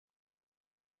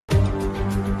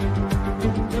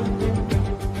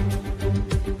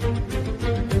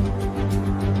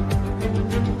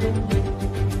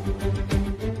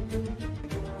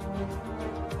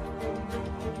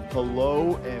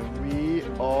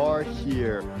are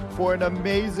here for an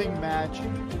amazing match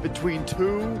between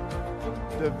two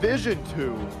Division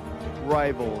 2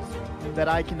 rivals that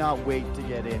I cannot wait to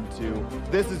get into.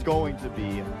 This is going to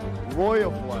be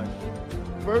Royal Flush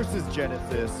versus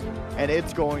Genesis, and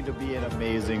it's going to be an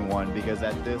amazing one because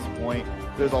at this point,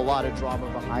 there's a lot of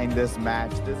drama behind this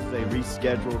match. This is a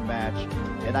rescheduled match,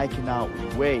 and I cannot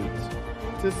wait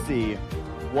to see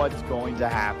what's going to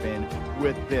happen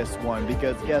with this one,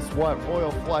 because guess what?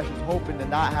 Royal Flush is hoping to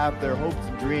not have their hopes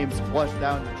and dreams flushed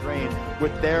down the drain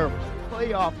with their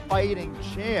playoff fighting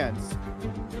chance,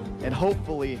 and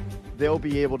hopefully they'll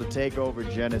be able to take over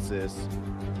Genesis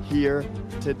here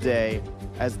today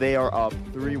as they are up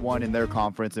 3-1 in their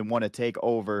conference and want to take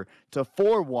over to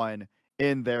 4-1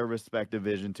 in their respective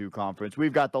Division 2 conference.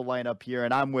 We've got the lineup here,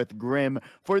 and I'm with Grimm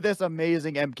for this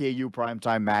amazing MKU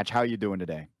primetime match. How you doing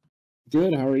today?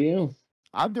 Good. How are you?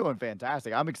 I'm doing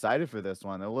fantastic. I'm excited for this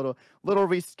one. A little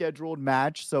rescheduled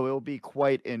match, so it'll be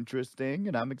quite interesting.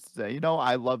 And I'm excited. You know,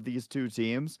 I love these two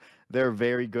teams. They're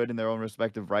very good in their own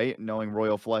respective right, knowing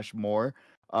Royal Flush more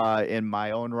in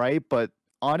my own right. But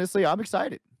honestly, I'm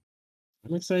excited.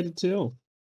 I'm excited too.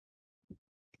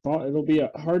 Thought it'll be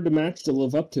a hard match to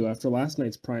live up to after last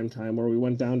night's prime time where we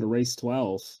went down to race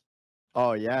 12.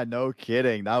 Oh yeah, no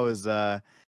kidding. That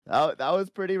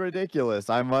was pretty ridiculous,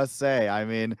 I must say. I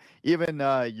mean, even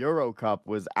Euro Cup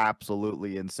was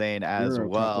absolutely insane as Euro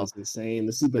well. Cup was insane.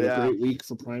 This has been a great week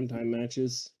for primetime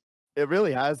matches. It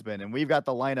really has been, and we've got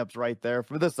the lineups right there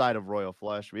for the side of Royal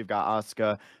Flush. We've got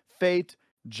Asuka, Fate,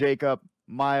 Jacob,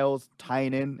 Miles,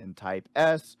 Tynan, and Type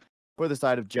S. For the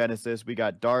side of Genesis, we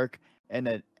got Dark and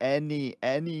then Enekito.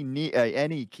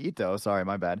 Sorry,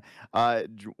 my bad.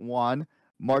 Juan,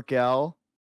 Markel,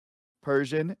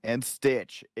 Persian, and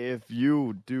Stitch. If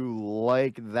you do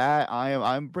like that,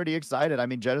 I'm pretty excited. I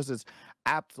mean, Genesis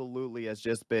absolutely has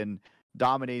just been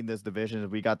dominating this division.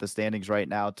 We got the standings right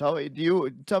now. Tell me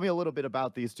a little bit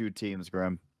about these two teams,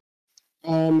 Grimm.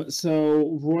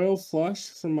 So Royal Flush,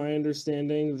 from my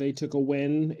understanding, they took a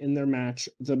win in their match.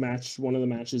 One of the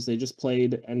matches they just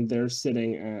played, and they're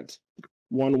sitting at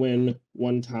 1 win,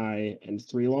 1 tie, and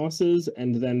 3 losses.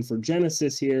 And then for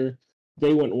Genesis here,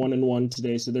 they went 1-1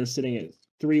 today, so they're sitting at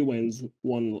 3 wins,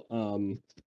 1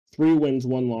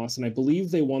 loss, and I believe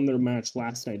they won their match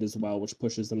last night as well, which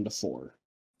pushes them to 4.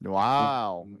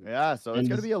 Wow. Yeah, so it's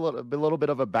gonna be a little bit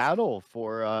of a battle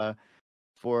for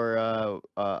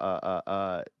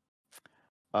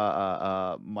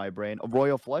my brain,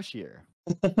 Royal Flush here.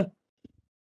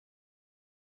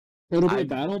 It'll be a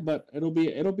battle, but it'll be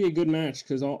a good match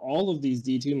because all of these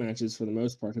D2 matches for the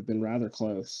most part have been rather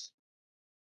close.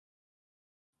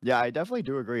 Yeah, I definitely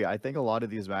do agree. I think a lot of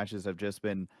these matches have just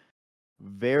been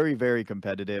very, very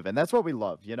competitive, and that's what we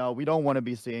love. You know, we don't want to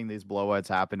be seeing these blowouts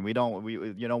happen. We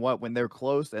you know what, when they're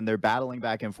close and they're battling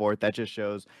back and forth, that just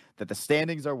shows that the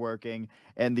standings are working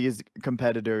and these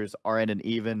competitors are at an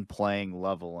even playing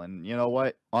level. And you know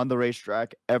what, on the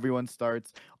racetrack, everyone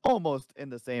starts almost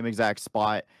in the same exact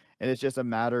spot, and it's just a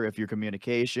matter if your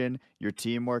communication, your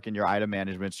teamwork, and your item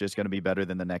management is just going to be better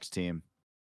than the next team.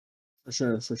 For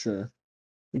sure.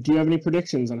 Do you have any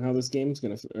predictions on how this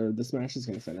this match is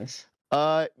gonna finish?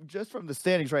 Just from the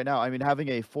standings right now, I mean, having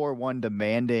a 4-1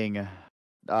 demanding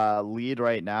lead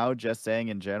right now, just saying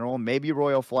in general, maybe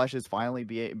Royal Flush is finally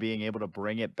being able to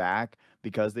bring it back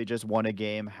because they just won a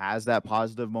game, has that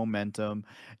positive momentum.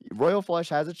 Royal Flush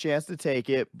has a chance to take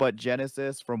it, but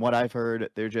Genesis, from what I've heard,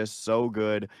 they're just so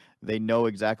good. They know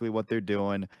exactly what they're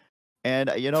doing.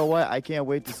 And you know what? I can't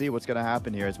wait to see what's going to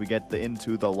happen here as we get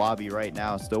into the lobby right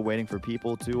now. Still waiting for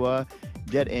people to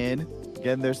get in,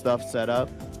 getting their stuff set up.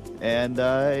 And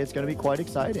it's going to be quite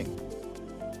exciting.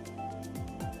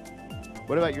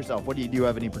 What about yourself? Do you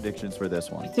have any predictions for this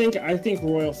one? I think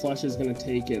Royal Flush is going to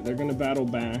take it. They're going to battle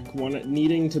back.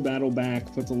 Needing to battle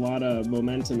back puts a lot of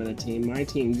momentum in a team. My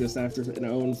team, just after an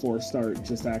 0-4 start,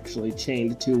 just actually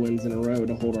chained 2 wins in a row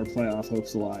to hold our playoff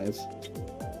hopes alive.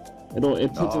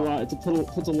 It puts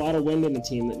a lot of wind in a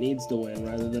team that needs to win,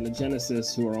 rather than a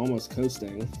Genesis who are almost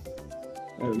coasting.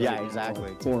 Yeah,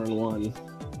 exactly. 4-1.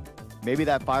 Maybe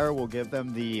that fire will give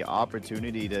them the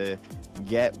opportunity to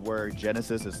get where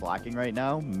Genesis is slacking right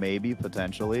now. Maybe,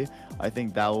 potentially. I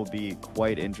think that will be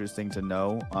quite interesting to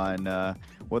know on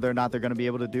whether or not they're going to be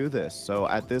able to do this. So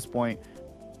at this point,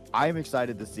 I'm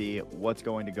excited to see what's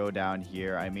going to go down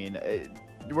here. I mean,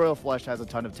 Royal Flush has a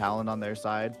ton of talent on their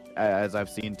side, as I've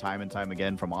seen time and time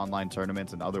again from online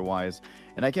tournaments and otherwise.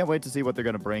 And I can't wait to see what they're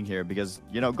going to bring here because,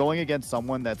 you know, going against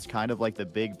someone that's kind of like the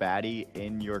big baddie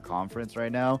in your conference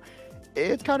right now,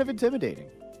 it's kind of intimidating.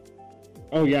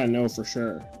 Oh, yeah, no, for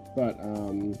sure. But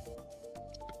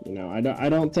You know, I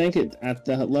don't think it at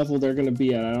the level they're going to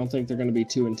be at. I don't think they're going to be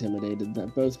too intimidated.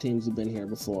 That both teams have been here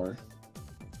before.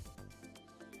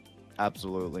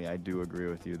 Absolutely, I do agree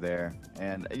with you there.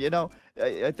 And you know,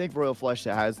 I think Royal Flush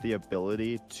has the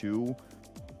ability to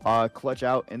clutch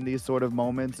out in these sort of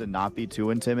moments and not be too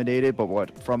intimidated.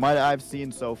 But from what I've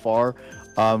seen so far,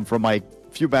 from my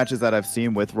few matches that I've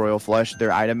seen with Royal Flush,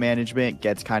 their item management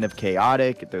gets kind of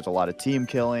chaotic. There's a lot of team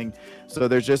killing, so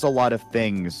there's just a lot of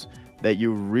things that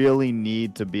you really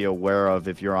need to be aware of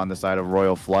if you're on the side of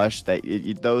Royal Flush, that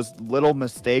those little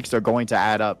mistakes are going to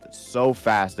add up so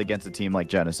fast against a team like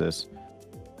Genesis.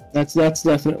 That's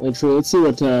definitely true. Let's see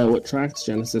what tracks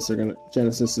Genesis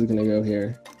is gonna go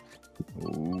here.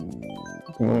 Ooh,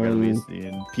 we're gonna be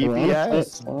seeing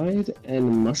PPS, Slide,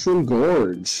 and Mushroom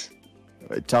Gorge.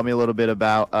 Tell me a little bit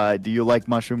about. Do you like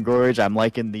Mushroom Gorge? I'm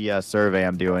liking the survey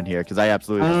I'm doing here because I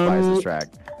absolutely despise this track.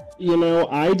 You know,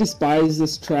 I despise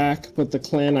this track, but the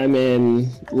clan I'm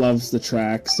in loves the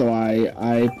track, so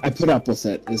I put up with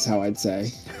it, is how I'd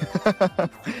say.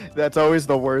 That's always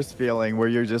the worst feeling, where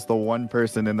you're just the one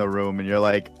person in the room and you're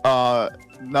like,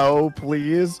 no,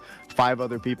 please. 5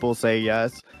 other people say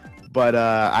yes. But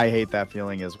I hate that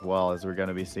feeling as well, as we're going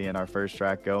to be seeing our first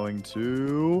track going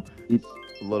to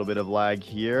a little bit of lag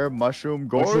here. Mushroom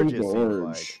Gorge, it seems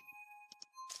like.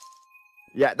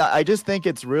 Yeah, I just think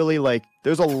it's really like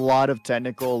there's a lot of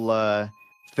technical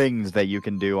things that you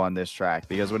can do on this track,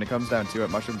 because when it comes down to it,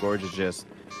 Mushroom Gorge is just,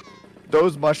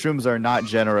 those mushrooms are not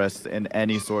generous in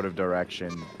any sort of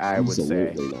direction, I would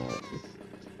say. Not.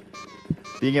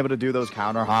 Being able to do those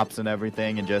counter hops and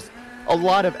everything, and just a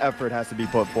lot of effort has to be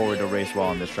put forward to race well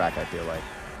on this track, I feel like.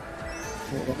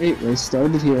 All right, race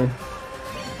started here.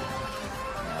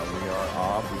 Now we are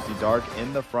off. We see Dark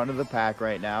in the front of the pack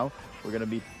right now. We're going to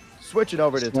be switching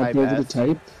over to Type S.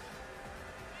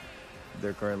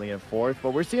 They're currently in 4th,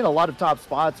 but we're seeing a lot of top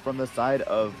spots from the side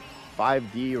of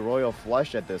 5D Royal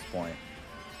Flush at this point.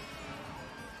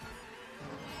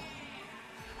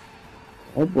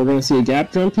 Oh, we're going to see a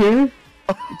gap jump here.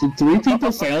 Did 3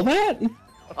 people fail that?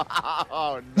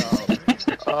 Oh, no.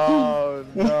 Oh,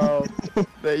 no.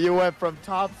 That you went from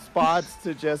top spots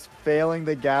to just failing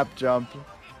the gap jump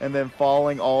and then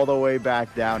falling all the way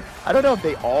back down. I don't know if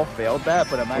they all failed that,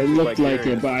 but I'm actually It looked like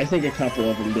it, but I think a couple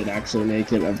of them did actually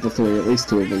make it. Of the 3, at least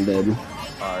 2 of them did.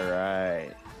 All right.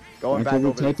 Going back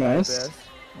over to Type S.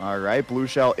 All right, Blue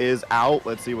Shell is out.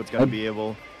 Let's see what's going to be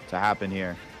able to happen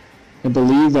here. I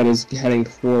believe that is heading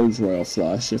towards Royal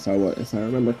Flush, if I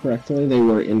remember correctly. They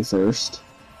were in 1st.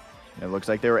 It looks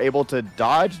like they were able to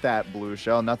dodge that Blue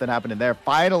Shell. Nothing happened in there.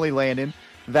 Finally landing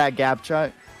that gap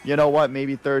shot. You know what?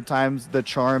 Maybe 3rd time's the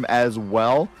charm as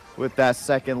well with that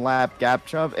 2nd lap gap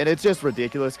jump. And it's just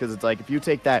ridiculous, because it's like if you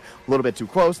take that a little bit too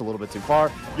close, a little bit too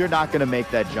far, you're not going to make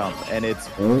that jump. And it's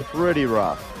pretty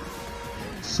rough.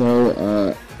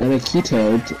 So,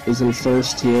 Enekito is in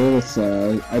 1st here with,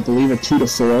 I believe, a 2 to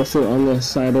 4 for on the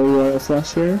side of Royal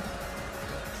Flush here.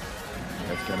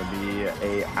 It's going to be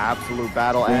an absolute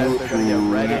battle as they're going to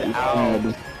get ready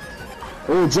out.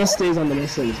 Oh, just stays on the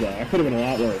missions, though. That could have been a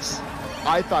lot worse.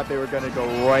 I thought they were going to go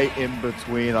right in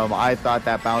between them. I thought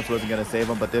that bounce wasn't going to save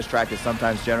them, but this track is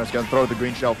sometimes generous. Going to throw the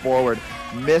green shell forward,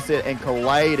 miss it, and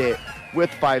collide it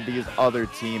with 5D's other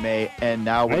teammate. And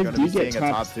now we're going to be seeing a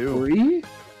top 2. 3?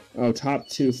 Oh, top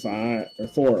 2, 5, or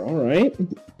 4. All right.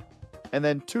 And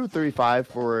then 2, 3, 5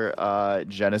 for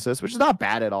Genesis, which is not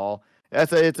bad at all.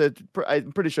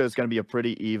 I'm pretty sure it's going to be a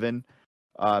pretty even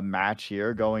match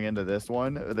here going into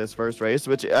this first race,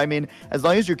 which, I mean, as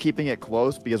long as you're keeping it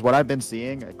close, because what I've been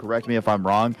seeing, correct me if I'm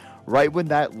wrong, right when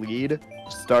that lead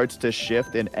starts to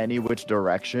shift in any which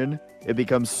direction, it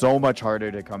becomes so much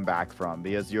harder to come back from,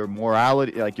 because your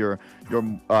morality, like your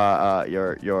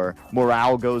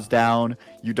morale goes down.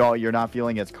 You're not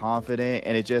feeling as confident,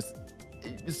 and it just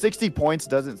 60 points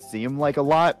doesn't seem like a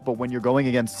lot, but when you're going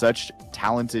against such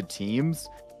talented teams,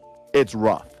 it's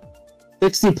rough.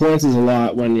 60 points is a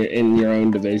lot when you're in your own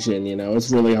division, you know.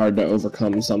 It's really hard to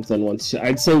overcome something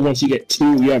I'd say once you get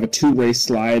 2, you have a 2-race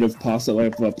slide of possibly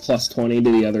a plus 20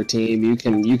 to the other team. You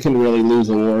can really lose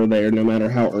a war there, no matter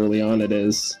how early on it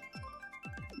is.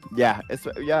 Yeah,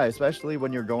 especially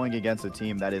when you're going against a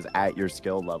team that is at your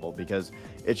skill level, because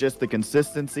it's just the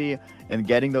consistency and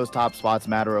getting those top spots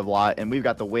matter a lot. And we've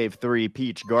got the Wave 3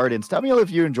 Peach Gardens. Tell me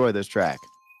if you enjoy this track.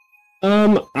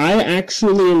 I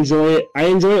actually enjoy it. I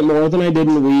enjoy it more than I did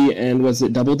in Wii, and was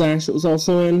it Double Dash it was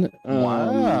also in?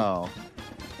 Wow.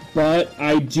 But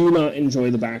I do not enjoy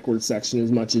the backwards section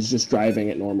as much as just driving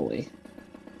it normally.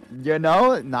 You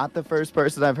know, not the first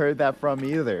person I've heard that from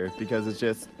either, because it's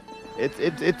just,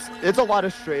 It's a lot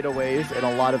of straightaways and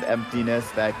a lot of emptiness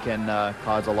that can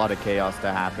cause a lot of chaos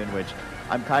to happen, which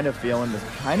I'm kind of feeling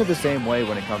the same way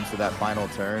when it comes to that final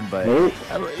turn. But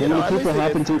you know, people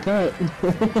happen to cut.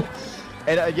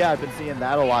 And yeah, I've been seeing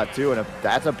that a lot too, and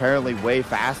that's apparently way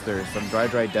faster. Some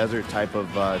dry desert type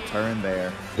of turn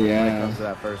there. Yeah. When it comes to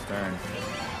that first turn.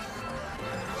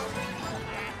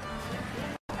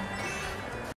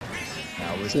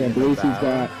 Now we're I believe he's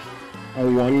got a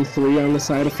 1-3 on the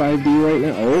side of 5D right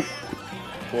now. Oh.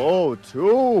 Whoa,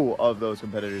 2 of those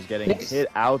competitors getting hit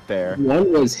out there.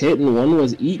 One was hit and one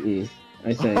was eaten,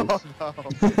 I think. Oh,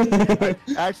 no.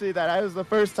 Actually, that was the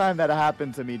first time that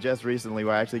happened to me just recently,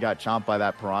 where I actually got chomped by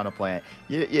that piranha plant.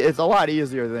 It's a lot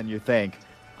easier than you think.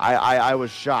 I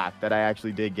was shocked that I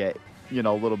actually did get, you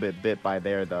know, a little bit bit by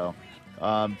there, though.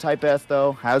 Type S,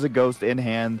 though, has a ghost in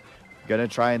hand. Gonna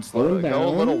try and slow it, go a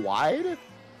little wide.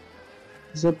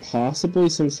 Is there possibly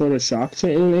some sort of shock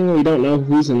chaining? We don't know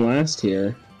who's in last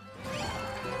here.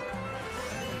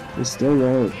 We still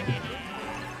won't.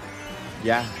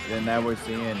 Yeah, and now we're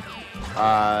seeing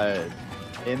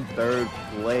in third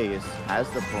place has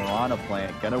the piranha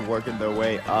plant, gonna working their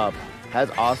way up. Has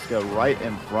Oscar right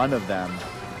in front of them.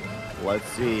 Let's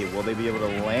see, will they be able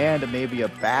to land maybe a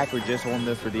back or just holding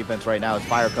this for defense right now as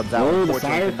fire comes out?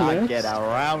 Unfortunately, cannot get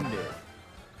around it.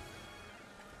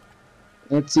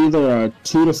 It's either a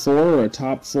 2-4 or a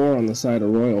top 4 on the side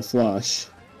of Royal Flush.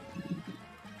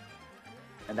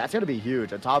 And that's going to be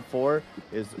huge. A top 4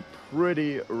 is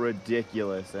pretty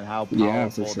ridiculous in how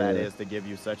powerful that is to give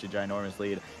you such a ginormous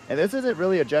lead. And this isn't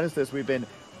really a Genesis we've been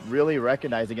really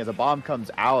recognizing as a bomb comes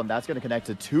out, and that's going to connect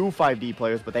to 2 5D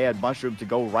players, but they had Mushroom to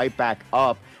go right back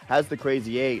up. Has the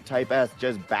Crazy 8, Type S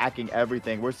just backing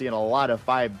everything. We're seeing a lot of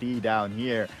 5D down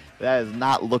here. That is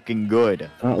not looking good.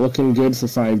 Not looking good for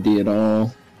 5D at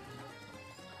all.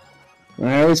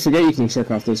 I always forget you can trick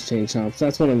off those chain chomps.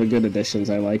 That's one of the good additions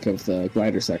I like of the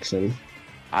glider section.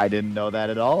 I didn't know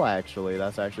that at all, actually.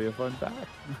 That's actually a fun fact.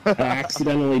 I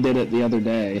accidentally did it the other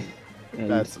day, and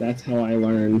that's how I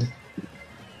learned.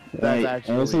 Right.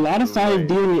 There's a lot of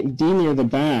 5D near the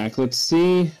back. Let's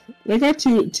see. They got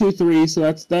 2-3,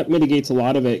 so that mitigates a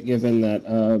lot of it, given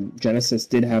that Genesis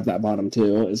did have that bottom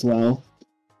 2 as well.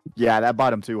 Yeah, that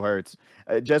bottom 2 hurts.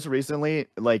 Just recently,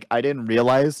 like, I didn't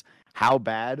realize how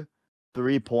bad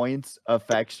 3 points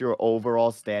affects your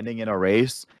overall standing in a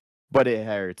race, but it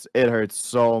hurts. It hurts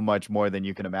so much more than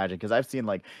you can imagine, because I've seen,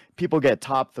 like, people get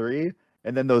top 3,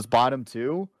 and then those bottom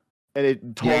 2, and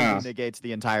it totally negates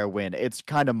the entire win. It's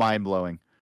kind of mind-blowing.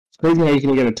 It's crazy how you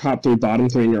can get a top 3, bottom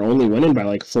 3, and you're only winning by,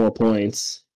 like, 4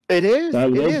 points. It is.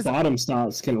 Those bottom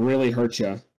stops can really hurt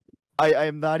you.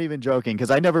 I'm not even joking, because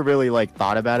I never really like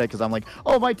thought about it, because I'm like,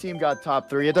 oh, my team got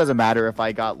top 3. It doesn't matter if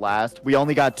I got last. We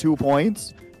only got 2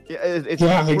 points. It's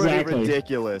pretty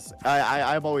ridiculous.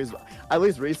 I'm always, at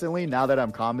least recently, now that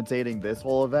I'm commentating this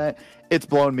whole event, it's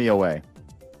blown me away.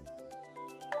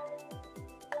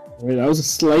 Right, that was a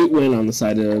slight win on the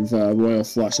side of Royal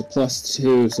Flush, a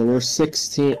 +2, so we're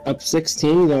 16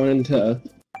 going into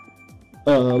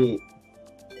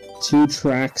 2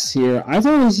 tracks here. I've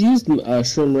always used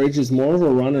Shroom Ridge as more of a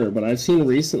runner, but I've seen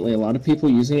recently a lot of people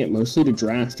using it mostly to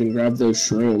draft and grab those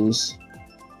shrooms.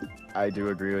 I do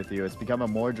agree with you. It's become a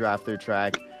more drafter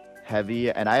track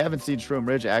heavy, and I haven't seen Shroom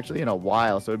Ridge actually in a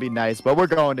while, so it'd be nice. But we're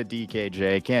going to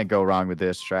DKJ. Can't go wrong with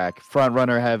this track. Front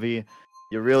runner heavy.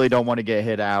 You really don't want to get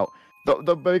hit out.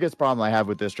 The biggest problem I have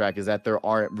with this track is that there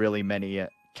aren't really many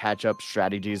catch-up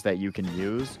strategies that you can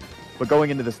use. But going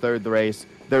into this third race,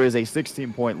 there is a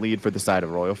 16-point lead for the side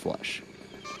of Royal Flush.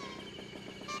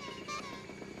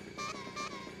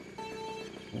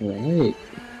 All right.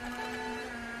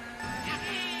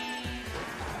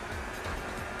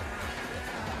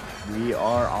 We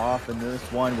are off in this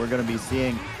one. We're going to be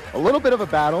seeing a little bit of a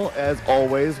battle, as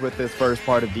always, with this first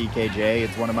part of DKJ.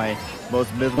 It's one of my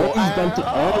most miserable...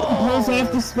 Pulls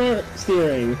off the smart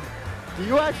steering. Do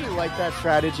you actually like that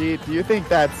strategy? Do you think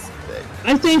that's...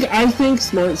 I think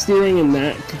smart steering in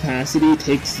that capacity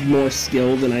takes more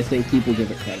skill than I think people give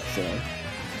it credit for.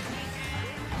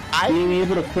 Being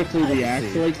able to quickly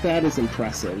react like that is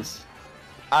impressive.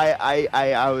 I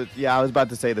was about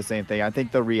to say the same thing. I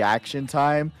think the reaction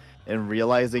time and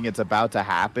realizing it's about to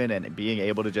happen and being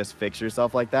able to just fix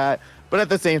yourself like that. But at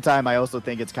the same time, I also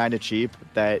think it's kind of cheap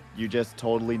that you just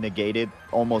totally negated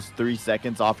almost 3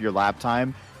 seconds off your lap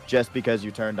time just because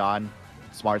you turned on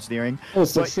smart steering. Oh,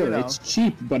 for sure. You know, it's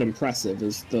cheap but impressive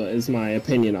is my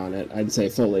opinion on it, I'd say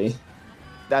fully.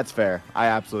 That's fair. I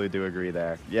absolutely do agree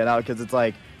there. You know, because it's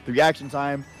like the reaction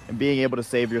time and being able to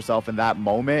save yourself in that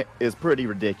moment is pretty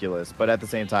ridiculous. But at the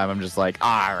same time, I'm just like,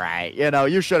 all right, you know,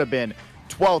 you should have been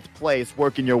 12th place,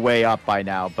 working your way up by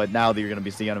now. But now that you're going to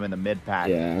be seeing them in the mid pack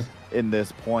in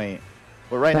this point.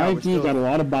 But right now, 5D got a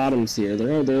lot of bottoms here.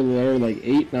 They're like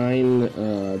 8, 9.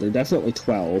 They're definitely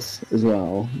 12 as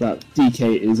well. That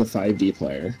DK is a 5D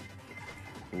player.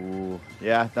 Ooh,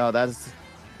 yeah, no, that's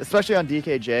especially on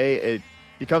DKJ. It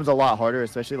becomes a lot harder,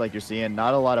 especially like you're seeing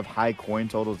not a lot of high coin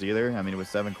totals either. I mean, with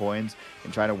 7 coins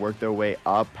and trying to work their way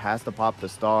up, has to pop the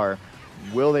star.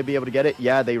 Will they be able to get it?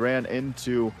 Yeah, they ran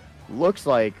into, looks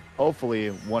like, hopefully,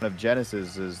 one of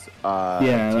Genesis's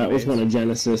yeah, that was one of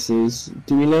Genesis's.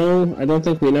 Do we know? I don't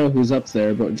think we know who's up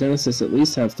there, but Genesis at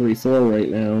least have 3-4 right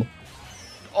now.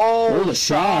 Oh, the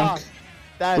shock!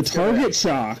 The target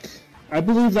shock! I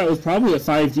believe that was probably a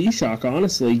 5D shock,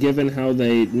 honestly, given how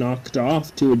they knocked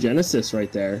off to a Genesis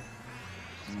right there.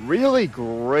 Really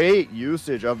great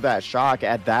usage of that shock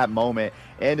at that moment,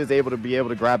 and is able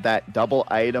to grab that double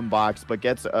item box, but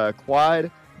gets a quad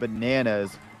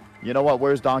bananas. You know what?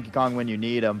 Where's Donkey Kong when you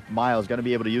need him? Miles going to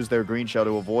be able to use their green shell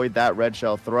to avoid that red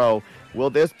shell throw. Will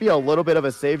this be a little bit of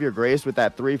a savior grace with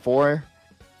that 3-4?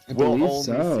 We'll only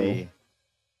see.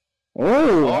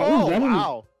 Oh,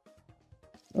 wow.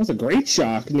 That was a great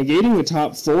shock. Negating the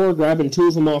top 4, grabbing 2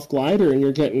 of them off glider, and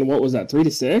you're getting, what was that,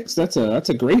 3-6? That's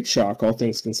a great shock, all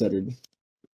things considered.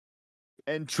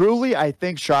 And truly, I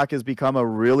think shock has become a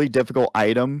really difficult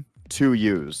item to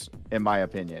use, in my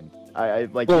opinion.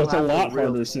 Well, it's a lot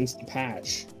harder since the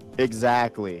patch.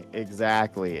 Exactly.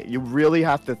 You really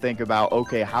have to think about,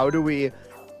 okay, how do we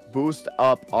boost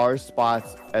up our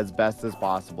spots as best as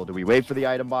possible? Do we wait for the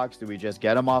item box? Do we just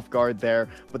get them off guard there?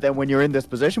 But then when you're in this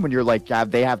position, when you're like,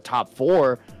 they have top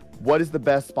 4, what is the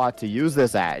best spot to use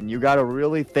this at? And you got to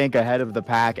really think ahead of the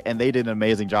pack, and they did an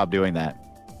amazing job doing that.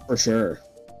 For sure.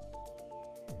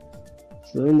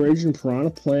 Shroom Rage and Piranha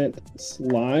Plant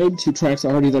slide, 2 tracks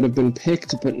already that have been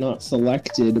picked but not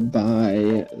selected by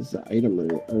the item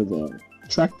or the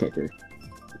track picker.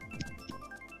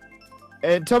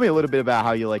 And tell me a little bit about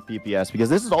how you like PPS, because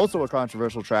this is also a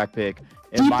controversial track pick,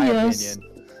 in my opinion.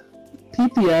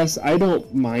 PPS, I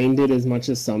don't mind it as much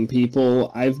as some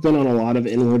people. I've been on a lot of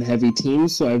inward-heavy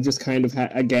teams, so I've just kind of,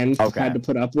 had to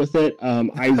put up with it.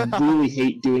 I really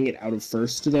hate doing it out of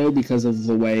first, though, because of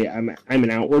the way I'm an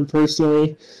outward,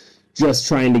 personally. Just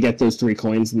trying to get those 3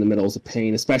 coins in the middle is a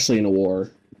pain, especially in a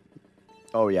war.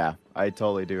 Oh, yeah. I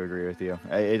totally do agree with you.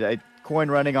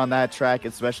 Coin running on that track,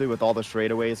 especially with all the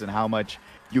straightaways and how much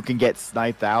you can get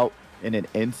sniped out in an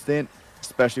instant,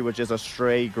 especially with just a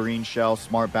stray green shell,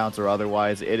 smart bounce or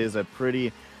otherwise. It is a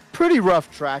pretty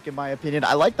rough track, in my opinion.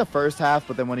 I like the first half,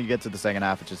 but then when you get to the second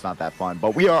half, it's just not that fun.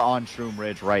 But we are on Shroom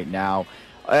Ridge right now,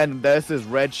 and this is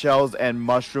red shells and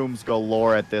mushrooms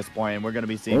galore at this point, and we're going to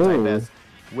be seeing Timeless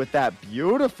with that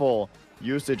beautiful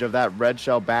usage of that red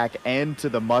shell back into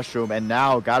the mushroom, and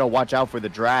now gotta watch out for the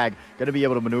drag. Gonna be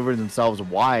able to maneuver themselves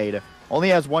wide. Only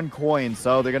has 1 coin,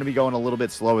 so they're gonna be going a little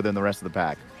bit slower than the rest of the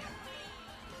pack.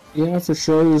 Yeah, for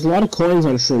sure. There's a lot of coins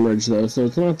on Shroom Ridge, though, so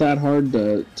it's not that hard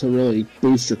to really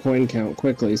boost your coin count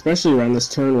quickly, especially around this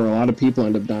turn where a lot of people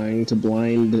end up dying to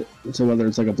whether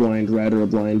it's like a blind red or a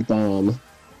blind bomb.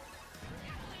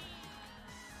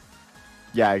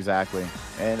 Yeah, exactly.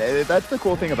 And that's the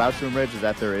cool thing about Shroom Ridge, is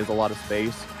that there is a lot of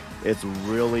space. It's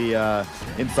really,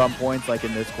 in some points, like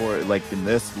in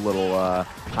this little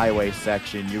highway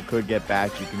section, you could get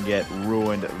back, you can get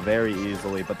ruined very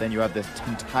easily, but then you have this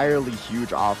entirely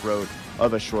huge off-road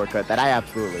of a shortcut that I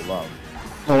absolutely love.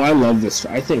 Oh, I love this.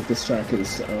 I think this track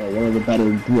is one of the better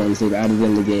ones they've added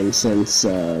in the game since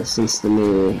the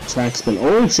new track spin.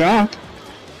 Oh, shock!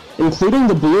 Including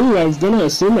the blue, I was going to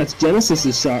assume that's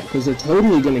Genesis's shot, because they're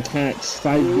totally going to catch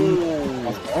 5D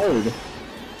off guard.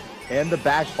 And the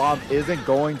back bomb isn't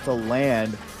going to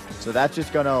land, so that's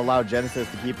just going to allow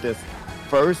Genesis to keep this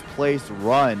first place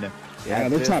run. Yeah,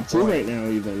 they're top 2 right now,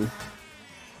 even.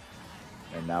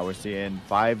 And now we're seeing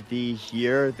 5D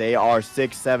here. They are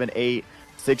 6, 7, 8,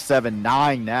 6, 7,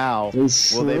 9 now. Will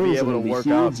they be able to work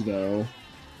up? Though.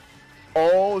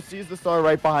 Oh, sees the star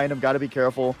right behind him. Got to be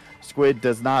careful. Squid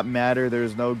does not matter.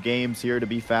 There's no games here to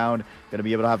be found. Going to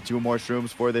be able to have 2 more shrooms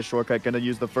for this shortcut. Going to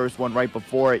use the first one right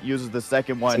before it. Uses the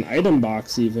second one. It's an item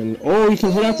box even. Oh, he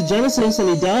can hit out the Genesis, and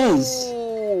he does.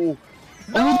 Oh,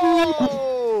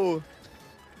 no!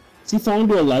 Is he falling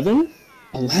to 11?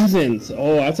 11th.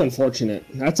 Oh, that's unfortunate.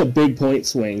 That's a big point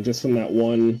swing just from that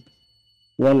one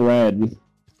red.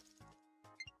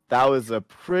 That was a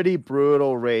pretty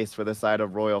brutal race for the side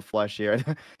of Royal Flush here.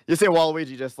 You see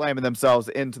Waluigi just slamming themselves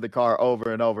into the car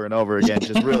over and over and over again,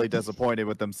 just really disappointed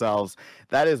with themselves.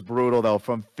 That is brutal, though.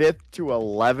 From 5th to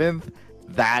 11th,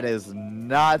 that is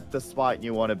not the spot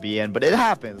you want to be in, but it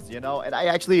happens, you know? And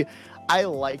I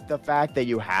like the fact that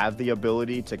you have the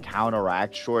ability to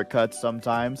counteract shortcuts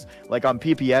sometimes. Like on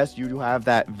PPS, you do have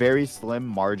that very slim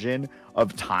margin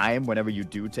of time whenever you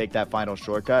do take that final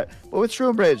shortcut. But with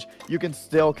Shroom Bridge, you can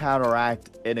still counteract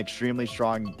an extremely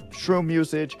strong Shroom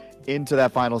usage into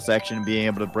that final section, being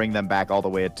able to bring them back all the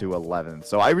way to 11.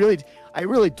 So I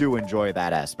really do enjoy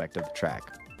that aspect of the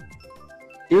track.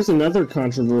 Here's another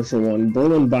controversial one,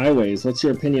 Berlin Byways. What's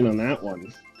your opinion on that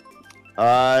one?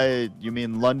 You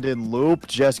mean London Loop?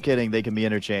 Just kidding. They can be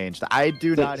interchanged. I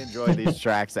do not enjoy these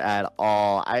tracks at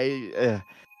all. I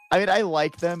mean, I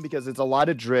like them because it's a lot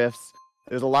of drifts.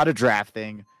 There's a lot of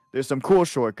drafting. There's some cool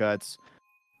shortcuts.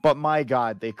 But my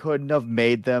God, they couldn't have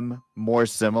made them more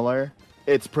similar.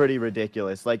 It's pretty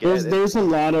ridiculous. Like there's a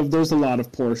lot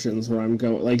of portions where I'm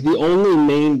going. Like the only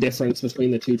main difference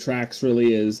between the two tracks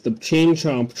really is the chain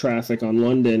chomp traffic on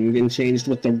London getting changed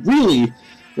with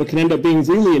what can end up being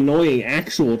really annoying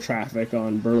actual traffic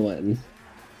on Berlin.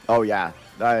 Oh yeah,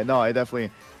 no, I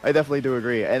definitely do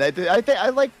agree, and I think I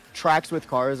like tracks with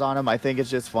cars on them. I think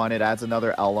it's just fun. It adds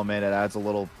another element. It adds a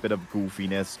little bit of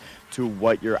goofiness to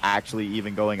what you're actually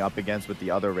even going up against with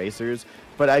the other racers.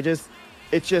 But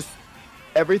it's just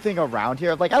everything around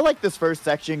here. Like I like this first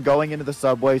section going into the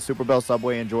subway, Super Bell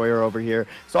Subway Enjoyer over here.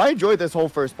 So I enjoyed this whole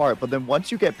first part. But then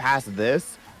once you get past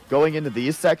this, going into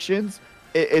these sections,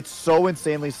 it's so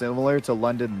insanely similar to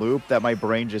London Loop that my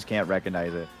brain just can't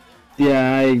recognize it.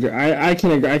 Yeah, I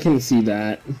agree. I can see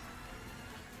that.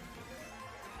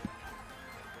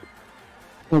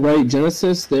 All right,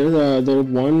 Genesis, they're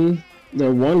 1-1,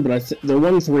 but they're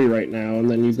 1-3 right now,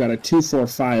 and then you've got a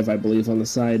 2-4-5, I believe, on the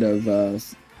side of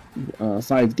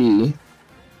 5D.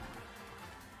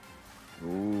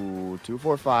 Ooh,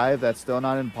 2-4-5. That's still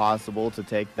not impossible to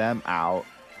take them out.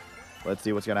 Let's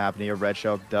see what's going to happen here. Red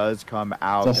Shell does come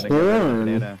out. The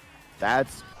horn.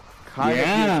 That's kind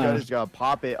of good. Just going to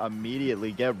pop it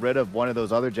immediately. Get rid of one of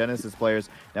those other Genesis players.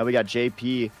 Now we got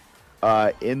JP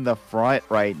in the front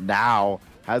right now.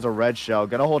 Has a Red Shell.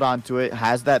 Going to hold on to it.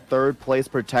 Has that third place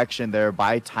protection there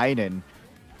by Tynan.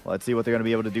 Let's see what they're going to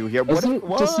be able to do here.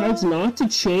 Decides not to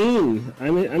chain.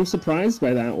 I'm surprised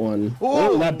by that one.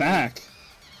 Oh, that back.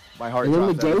 My heart and then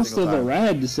the drops ghost of the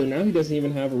red, so now he doesn't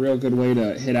even have a real good way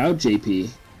to hit out JP.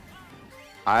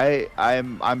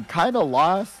 I'm kind of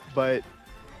lost, but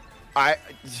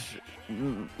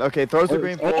okay, throws the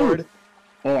green forward.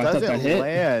 Oh, I thought that hit.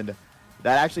 Land.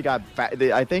 That actually got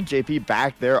I think JP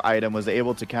back their item, was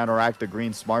able to counteract the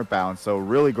green smart bounce, so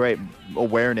really great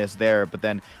awareness there. But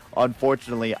then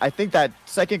unfortunately, I think that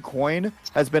second coin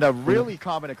has been a really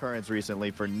common occurrence recently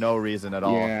for no reason at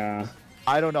all. Yeah.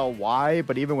 I don't know why,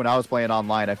 but even when I was playing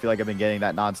online, I feel like I've been getting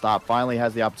that nonstop. Finally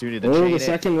has the opportunity to chain the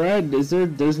second red.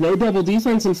 There's no double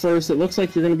defense in first. It looks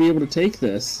like you're going to be able to take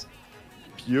this.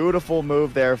 Beautiful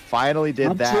move there. Finally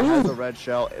did that. Has a red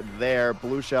shell there.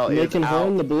 Blue shell is out. Making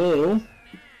horn the blue.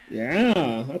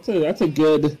 Yeah, that's a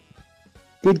good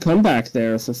comeback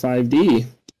there for 5D.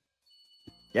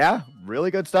 Yeah,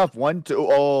 really good stuff. 1-2.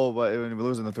 Oh, but we're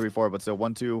losing the 3-4, but still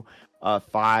 1-2,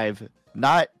 5.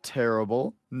 Not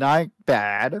terrible, not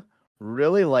bad.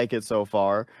 Really like it so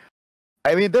far.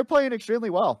 I mean, they're playing extremely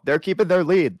well. They're keeping their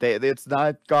lead. It's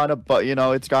not gone up, but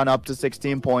it's gone up to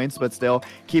 16 points, but still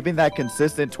keeping that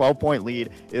consistent 12-point lead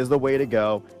is the way to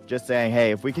go. Just saying,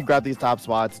 hey, if we can grab these top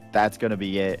spots, that's gonna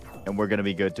be it, and we're gonna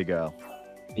be good to go.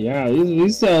 Yeah,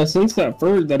 these since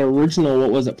that original,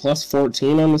 what was it, plus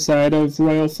 14 on the side of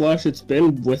Royal Flush, it's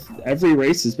been with every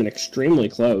race has been extremely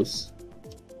close.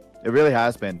 It really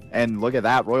has been. And look at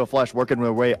that. Royal Flush working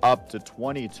their way up to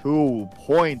 22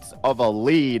 points of a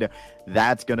lead.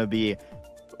 That's going to be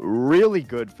really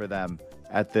good for them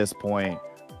at this point.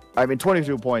 I mean,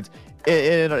 22 points.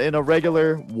 In a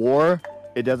regular war,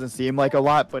 it doesn't seem like a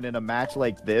lot. But in a match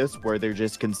like this, where they're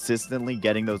just consistently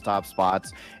getting those top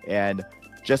spots and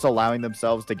just allowing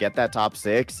themselves to get that top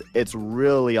 6, it's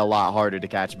really a lot harder to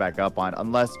catch back up on.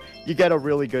 Unless you get a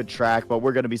really good track. But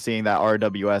we're going to be seeing that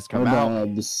RWS come out.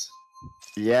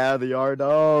 Yeah, the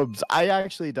R-Dubs. I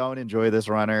actually don't enjoy this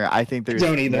runner. I think there's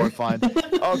more fun.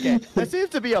 Okay, that seems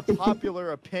to be a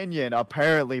popular opinion,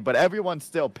 apparently, but everyone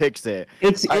still picks it.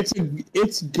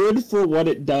 It's good for what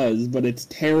it does, but it's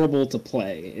terrible to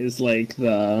play, is like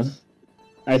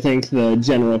I think the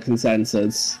general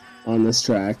consensus on this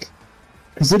track.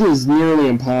 Because it is nearly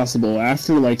impossible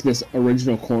after like this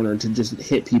original corner to just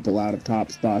hit people out of top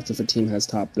spots if a team has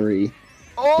top 3.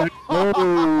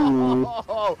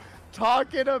 Oh!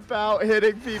 Talking about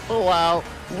hitting people out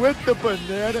with the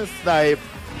banana snipe.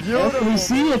 Beautiful. We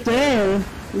see it there.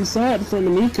 We saw it from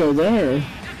Enekito there.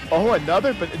 Oh,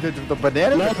 another, but the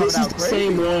bananas No, are coming this is out the crazy.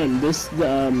 same one. This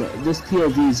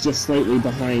POV is just slightly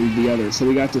behind the other, so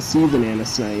we got to see Banana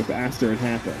Snipe after it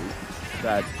happened.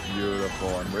 That's beautiful,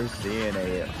 and we're seeing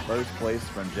a first place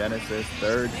from Genesis,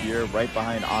 third here, right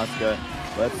behind Asuka.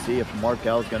 Let's see if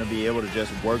Markel's going to be able to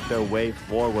just work their way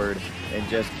forward and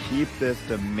just keep this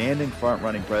demanding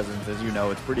front-running presence. As you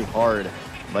know, it's pretty hard,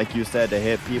 like you said, to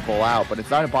hit people out, but it's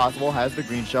not impossible. Has the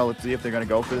green shell. Let's see if they're going to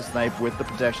go for the snipe with the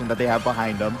protection that they have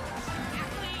behind them.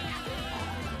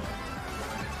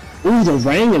 Ooh, the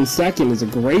Rang in second is a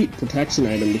great protection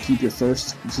item to keep your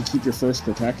first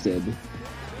protected.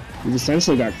 You've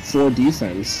essentially got 4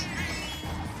 defense.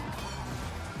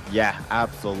 Yeah,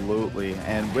 absolutely.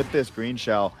 And with this green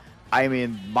shell, I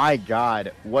mean, my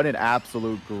God, what an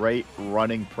absolute great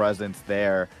running presence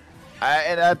there.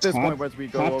 And at this point, as we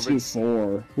go over... Top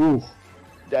 2-4. Ooh.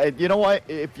 You know what?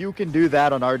 If you can do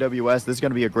that on RWS, this is going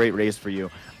to be a great race for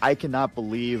you. I cannot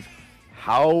believe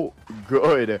how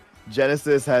good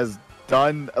Genesis has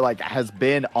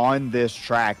been on this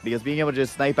track, because being able to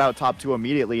just snipe out top 2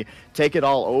 immediately, take it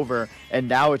all over, and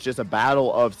now it's just a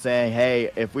battle of saying, hey,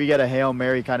 if we get a Hail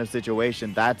Mary kind of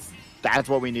situation, that's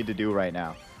what we need to do right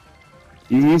now.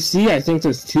 You see, I think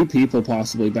there's 2 people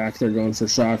possibly back there going for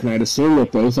shock, and I'd assume they're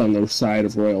both on the side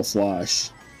of Royal Flush.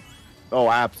 Oh,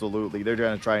 absolutely. They're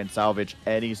going to try and salvage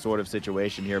any sort of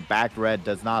situation here. Back red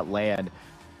does not land.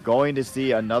 Going to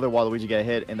see another Waluigi get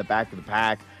hit in the back of the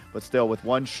pack. But still, with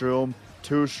 1 Shroom,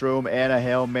 2 Shroom, and a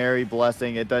Hail Mary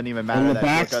blessing, it doesn't even matter. And the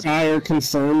backfire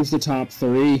confirms the top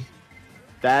 3.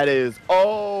 That is...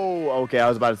 Oh, okay, I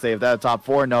was about to say, if that's top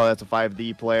 4, no, that's a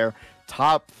 5D player.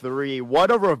 Top 3,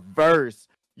 what a reverse.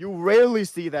 You rarely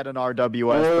see that in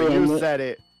RWS, but you said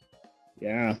it.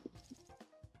 Yeah.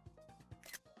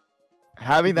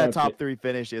 Having that top 3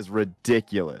 finish is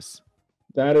ridiculous.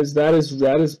 That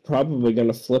is probably going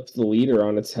to flip the leader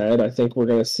on its head. I think we're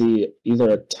going to see either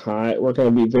a tie. We're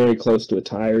going to be very close to a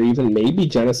tie, or even maybe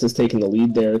Genesis taking the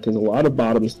lead there, because a lot of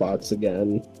bottom spots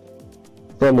again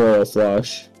from Royal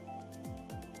Flush.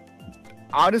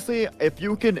 Honestly, if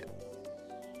you can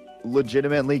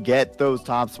legitimately get those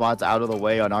top spots out of the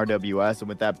way on RWS, and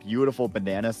with that beautiful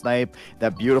banana snipe,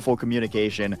 that beautiful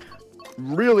communication,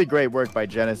 really great work by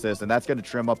Genesis, and that's going to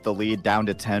trim up the lead down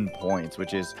to 10 points,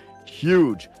 which is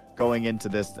huge going into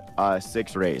this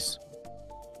 6th race.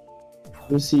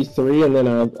 We see 3 and then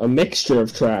a mixture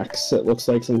of tracks, it looks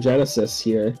like, from Genesis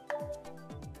here.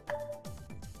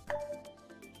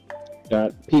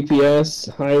 Got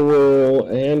PPS,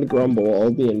 Hyrule, and Grumble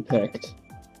all being picked.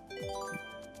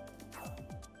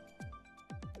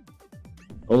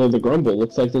 Although the Grumble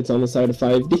looks like it's on the side of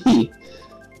 5D.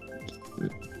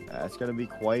 That's going to be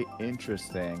quite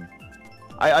interesting.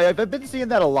 I've been seeing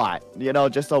that a lot. You know,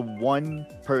 just a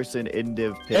 1-person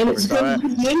indiv pick. And it's going to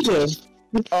be Ninja.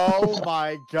 Oh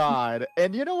my God.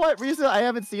 And you know what? Recently, I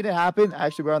haven't seen it happen.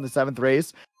 Actually, we're on the 7th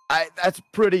race. That's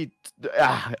pretty...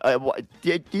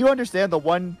 do you understand the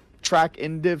 1-track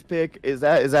indiv pick? Is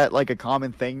that like a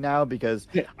common thing now? Because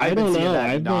I've been seeing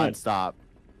that nonstop.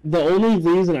 The only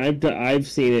reason I've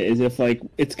seen it is if, like,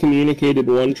 it's communicated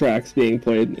 1 track's being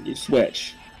played and then you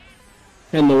switch.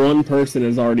 And the 1 person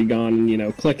has already gone and, you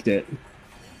know, clicked it.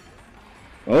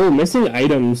 Oh, missing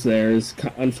items there is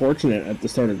unfortunate at the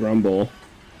start of Grumble.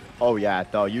 Oh yeah,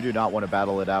 though, you do not want to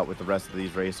battle it out with the rest of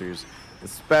these racers.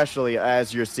 Especially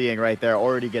as you're seeing right there,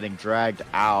 already getting dragged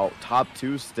out. Top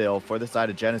 2 still for the side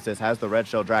of Genesis has the red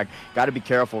shell drag. Got to be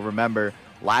careful, remember,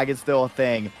 lag is still a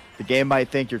thing. The game might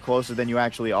think you're closer than you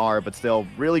actually are, but still,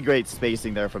 really great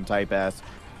spacing there from Type S.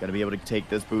 Going to be able to take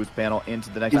this boost panel into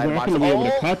the next item. He's not going to be able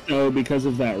to cut, though, because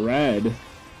of that red.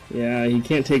 Yeah, he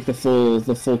can't take the full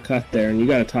cut there, and you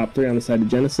got a top 3 on the side of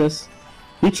Genesis.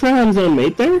 He try on his own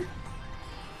mate there?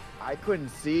 I couldn't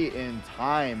see in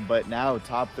time, but now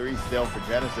top 3 still for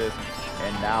Genesis,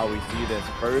 and now we see this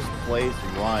first place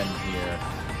run here.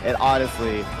 And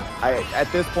honestly,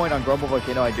 at this point on Grumble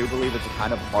Volcano, I do believe it's a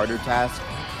kind of harder task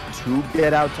to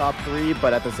get out top 3,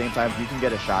 but at the same time, if you can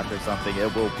get a shock or something,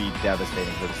 it will be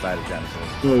devastating for the side of Genesis.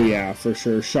 Oh yeah, for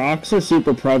sure. Shocks are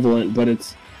super prevalent, but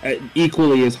it's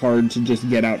equally as hard to just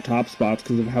get out top spots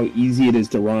because of how easy it is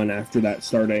to run after that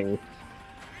starting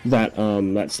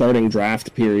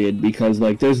draft period, because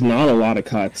like there's not a lot of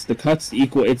cuts. The cuts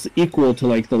it's equal to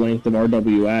like the length of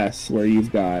RWS, where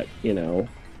you've got, you know,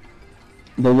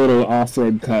 the little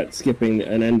off-road cut skipping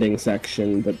an ending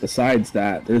section, but besides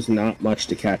that, there's not much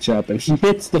to catch up. And he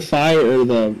hits the fire, or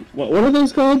the what are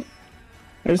those called?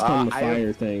 I just call them the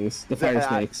fire things, the fire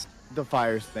snakes. The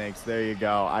fire snakes. There you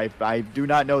go. I do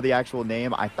not know the actual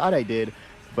name. I thought I did,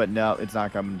 but no, it's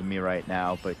not coming to me right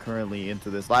now. But currently into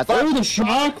this last. Oh, the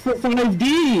shock for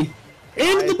 5D.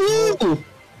 And the blue!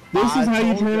 This is how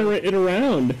you turn it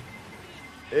around.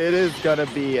 It is going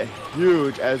to be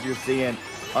huge, as you're seeing.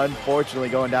 Unfortunately,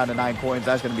 going down to 9 coins.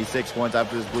 That's going to be 6 coins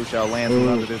after this blue shell lands.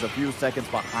 Remember, there's a few seconds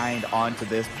behind onto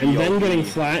this POV. And then getting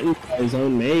flattened by his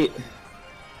own mate.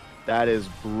 That is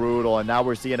brutal. And now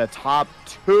we're seeing a top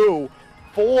 2,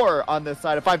 4 on this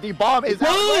side of 5D. Bomb is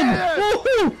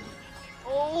out.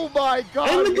 Oh my god.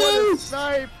 And the what a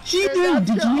snipe. Did you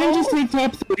just take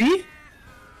top 3?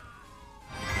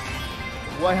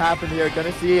 What happened here?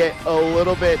 Gonna see it a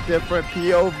little bit different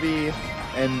POV,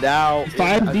 and now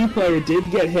 5D player did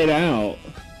get hit out.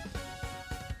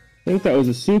 I think that was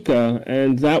Asuka,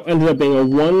 and that ended up being a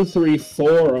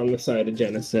 1-3-4 on the side of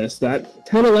Genesis. That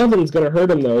 10-11 is gonna hurt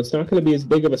him though. It's not gonna be as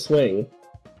big of a swing.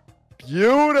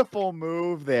 Beautiful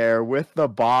move there with the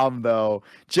bomb though,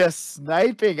 just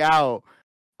sniping out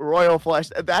Royal Flush.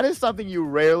 That is something you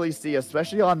rarely see,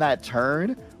 especially on that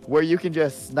turn, where you can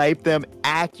just snipe them,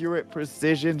 accurate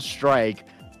precision strike,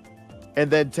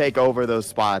 and then take over those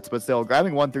spots. But still,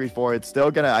 grabbing 1-3-4, it's still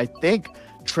gonna, I think,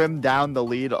 trim down the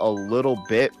lead a little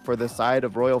bit for the side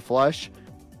of Royal Flush.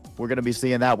 We're gonna be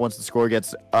seeing that once the score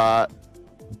gets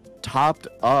topped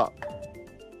up.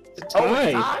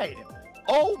 Tied.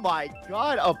 Oh my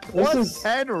god, a plus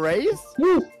 10 race?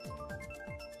 Woo.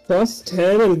 Plus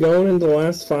 10 and going into the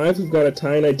last 5, we've got a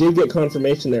tie, and I did get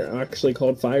confirmation they're actually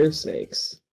called fire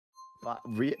snakes.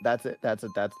 That's it. That's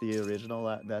the original.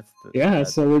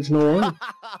 It's the original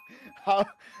one.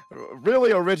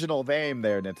 Really original name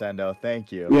there, Nintendo. Thank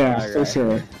you. Yeah, for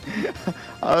sure.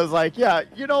 I was like, yeah,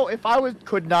 you know, if I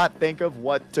could not think of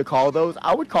what to call those,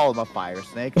 I would call them a fire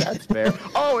snake. That's fair.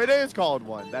 Oh, it is called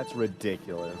one. That's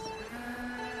ridiculous.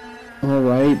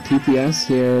 Alright, PPS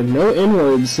here. No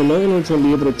inwards, so no inwards will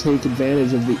be able to take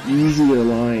advantage of the easier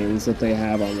lines that they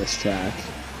have on this track.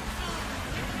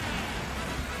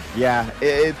 Yeah,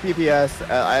 PPS,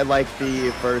 I like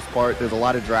the first part. There's a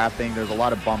lot of drafting, there's a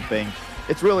lot of bumping.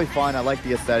 It's really fun, I like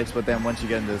the aesthetics, but then once you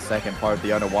get into the second part,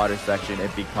 the underwater section,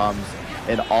 it becomes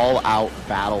an all-out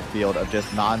battlefield of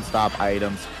just non-stop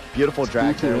items. Beautiful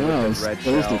drag there with the red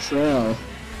shell. Trail.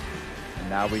 And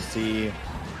now we see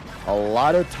a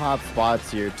lot of top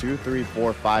spots here. 2, 3,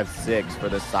 4, 5, 6 for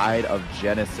the side of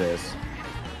Genesis.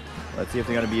 Let's see if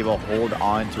they're going to be able to hold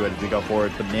on to it as we go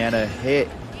forward. Banana hit.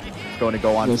 It's going to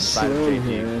go on to the side of JP.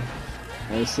 Here.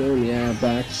 I assume, yeah,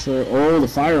 back sure. Oh, the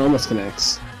fire almost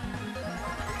connects.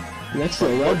 Next to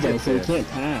the red though, so he can't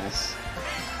pass.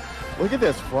 Look at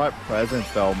this front presence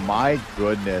though. My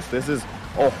goodness. This is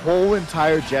a whole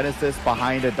entire Genesis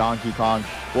behind a Donkey Kong.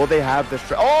 Will they have this?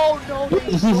 Oh no!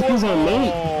 He's on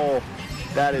late. Oh,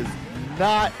 that is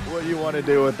not what you want to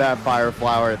do with that fire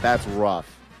flower. That's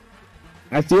rough.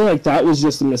 I feel like that was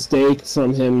just a mistake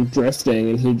from him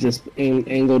drifting, and he just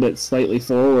angled it slightly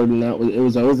forward, and it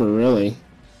was over really.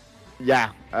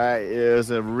 Yeah, it was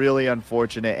a really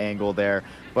unfortunate angle there.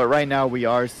 But right now we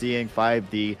are seeing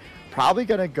 5D probably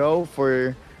gonna go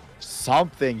for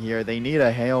something here. They need a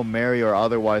Hail Mary or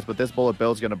otherwise, but this bullet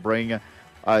bill is going to bring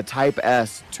Type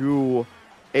S to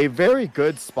a very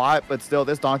good spot, but still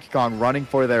this Donkey Kong running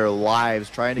for their lives,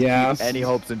 trying to keep any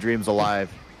hopes and dreams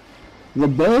alive. The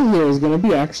bill here is going to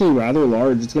be actually rather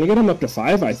large. It's going to get him up to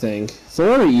 5, I think.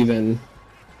 4 even.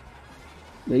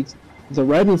 The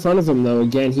red in front of him, though,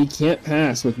 again, he can't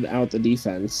pass without the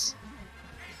defense.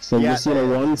 So yeah, just,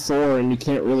 1-4, and you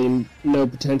can't really no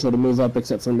potential to move up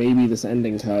except for maybe this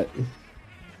ending cut.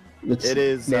 It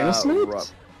is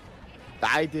rough.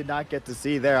 I did not get to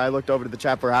see there. I looked over to the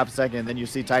chat for half a second, and then you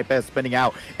see Type S spinning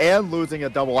out and losing a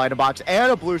double item box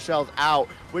and a blue shell's out,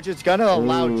 which is going to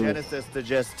allow Genesis to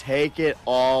just take it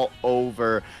all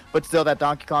over. But still, that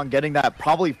Donkey Kong getting that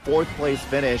probably 4th place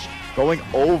finish, going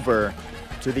over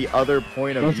to the other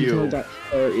point of view.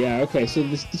 Yeah, okay, so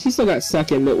he still got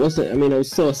second. It wasn't, I mean, it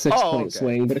was still a 6-point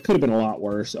swing, but it could have been a lot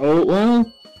worse. Oh,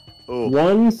 well,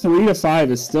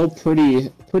 1-3-5 is still pretty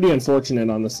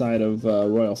unfortunate on the side of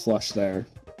Royal Flush there.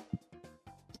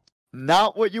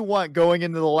 Not what you want going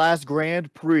into the last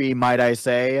Grand Prix, might I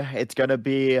say. It's going to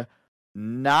be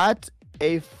not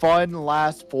a fun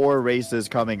last 4 races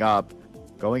coming up.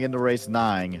 Going into race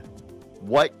 9.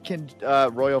 What can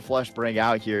Royal Flush bring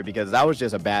out here? Because that was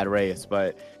just a bad race,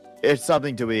 but it's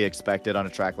something to be expected on a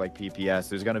track like PPS.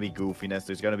 There's going to be goofiness.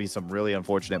 There's going to be some really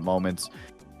unfortunate moments.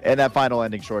 And that final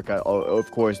ending shortcut, of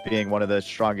course, being one of the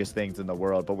strongest things in the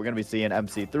world. But we're going to be seeing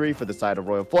MC3 for the side of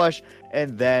Royal Flush,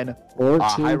 and then a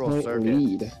Hyrule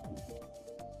Circuit.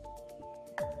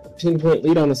 10-point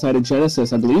lead on the side of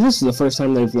Genesis. I believe this is the first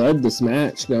time they've led this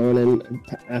match going in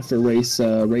after race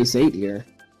 8 here.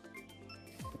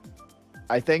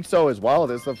 I think so as well.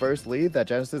 This is the first lead that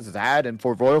Genesis has had, and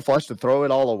for Royal Flush to throw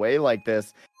it all away like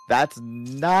this, that's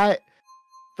not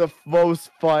the most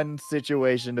fun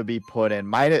situation to be put in.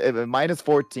 Minus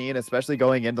 14, especially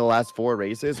going into the last 4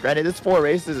 races. Granted, it's 4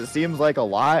 races. It seems like a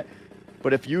lot,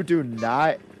 but if you do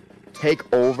not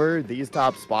take over these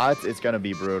top spots, it's going to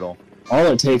be brutal. All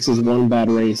it takes is one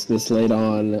bad race this late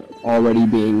on, already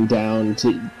being down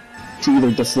to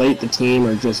either deflate the team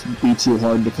or just be too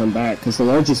hard to come back. Because the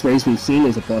largest race we've seen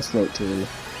is a plus 14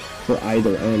 for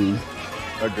either end.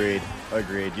 Agreed.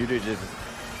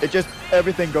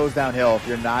 Everything goes downhill if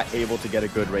you're not able to get a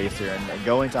good race here. And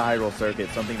going to Hyrule Circuit,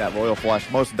 something that Royal Flush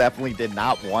most definitely did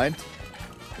not want.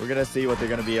 We're going to see what they're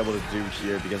going to be able to do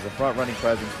here, because the front-running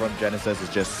presence from Genesis is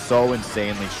just so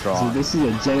insanely strong. So this is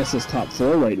a Genesis top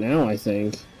 4 right now, I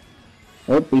think.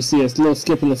 Oh, we see a little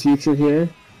skip in the future here.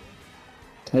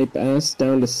 Type S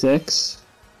down to 6.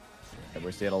 And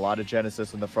we're seeing a lot of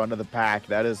Genesis in the front of the pack.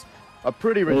 That is a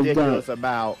pretty ridiculous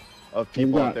amount of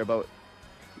people out there. But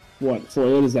what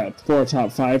is that? 4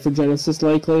 top 5 for Genesis,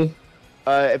 likely?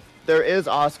 If there is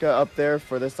Asuka up there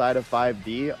for this side of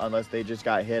 5D, unless they just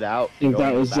got hit out. I think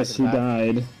that was just who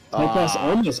died. Type S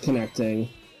almost connecting.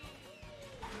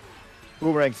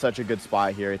 Boomerang's such a good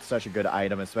spot here. It's such a good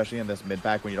item, especially in this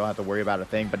mid-pack when you don't have to worry about a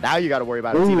thing. But now you got to worry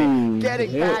about a teammate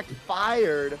getting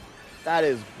backfired. That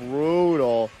is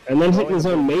brutal. And then hitting his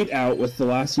own mate out with the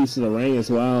last use of the ring as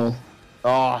well.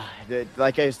 Oh,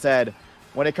 like I said,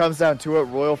 when it comes down to it,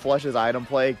 Royal Flush's item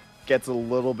play gets a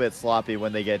little bit sloppy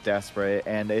when they get desperate.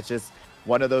 And it's just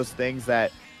one of those things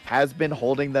that has been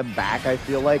holding them back, I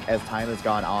feel like, as time has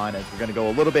gone on. As we're going to go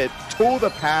a little bit to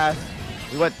the past.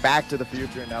 We went back to the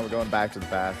future, and now we're going back to the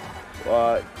past.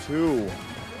 To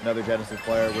another Genesis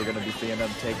player, we're going to be seeing them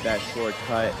take that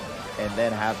shortcut and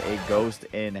then have a ghost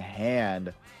in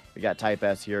hand. We got Type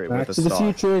S here back with a to the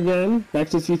future again. Back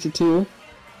to the future 2.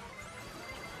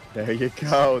 There you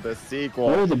go, the sequel.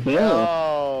 Oh, the bill.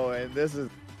 Oh, and this is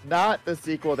not the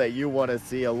sequel that you want to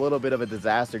see. A little bit of a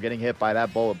disaster getting hit by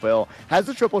that bullet bill. Has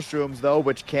the triple shrooms, though,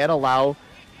 which can allow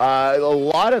a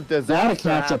lot of disaster. A lot of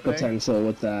catch-up potential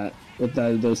with that. With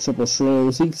those triple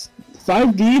shrooms.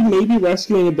 5D maybe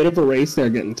rescuing a bit of a race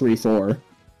there, getting 3-4.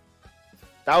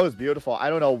 That was beautiful. I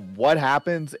don't know what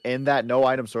happens in that no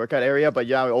item shortcut area, but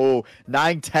yeah,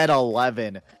 9, 10,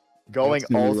 11 going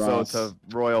also to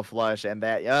Royal Flush. And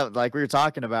that, yeah, like we were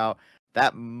talking about,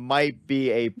 that might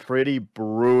be a pretty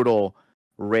brutal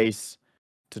race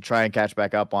to try and catch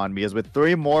back up on, because with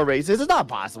 3 more races, it's not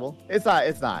possible. It's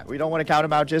not. We don't want to count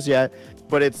them out just yet,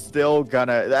 but it's still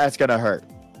that's gonna hurt.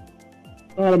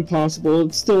 Not impossible.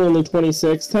 It's still only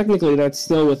 26. Technically, that's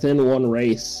still within 1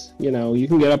 race. You know, you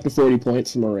can get up to 40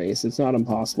 points from a race. It's not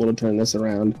impossible to turn this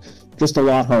around. Just a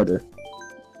lot harder.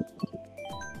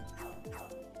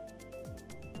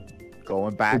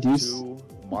 Going back to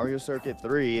Mario Circuit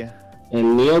 3.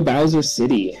 And Neo Bowser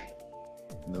City.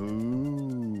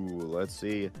 Ooh, let's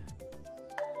see.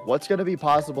 What's going to be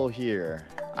possible here?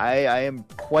 I am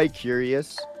quite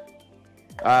curious.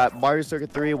 Mario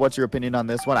Circuit 3, what's your opinion on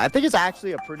this one? I think it's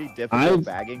actually a pretty difficult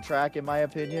bagging track, in my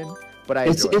opinion. But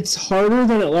it's harder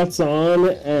than it lets on,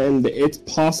 and it's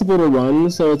possible to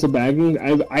run, so it's a bagging.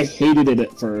 I hated it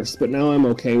at first, but now I'm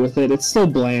okay with it. It's still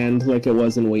bland, like it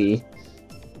was in Wii.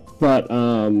 But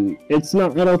it's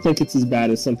not. I don't think it's as bad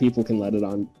as some people can let it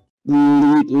on,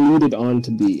 lead it on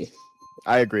to be.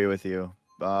 I agree with you.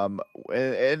 And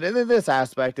in this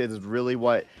aspect, it is really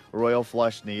what Royal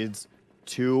Flush needs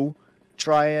to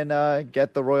try and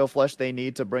get the Royal Flush they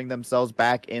need to bring themselves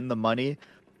back in the money.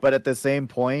 But at the same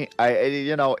point,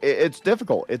 it's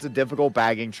difficult. It's a difficult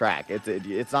bagging track.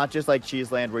 It's not just like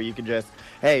Cheeseland where you can just,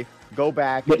 hey, go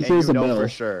back and you know for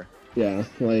sure. Yeah,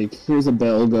 like, here's a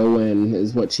bill, go in,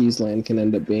 is what Cheeseland can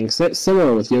end up being.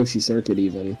 Similar with Yoshi Circuit,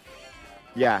 even.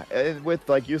 Yeah, with,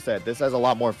 like you said, this has a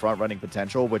lot more front-running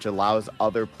potential, which allows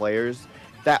other players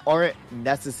that aren't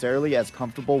necessarily as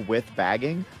comfortable with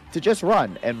bagging to just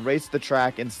run and race the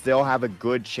track and still have a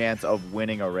good chance of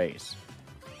winning a race.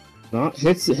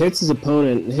 Hits his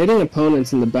opponent. Hitting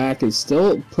opponents in the back is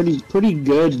still pretty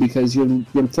good, because you're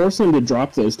forcing them to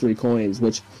drop those 3 coins,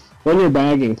 which, when you're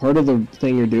bagging, part of the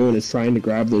thing you're doing is trying to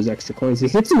grab those extra coins. He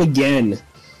hits him again.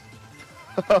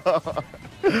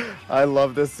 I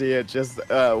love to see it. Just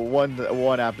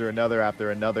one after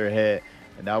another hit.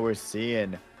 And now we're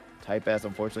seeing Type S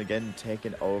unfortunately getting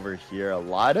taken over here. A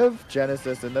lot of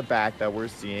Genesis in the back that we're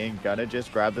seeing. Gonna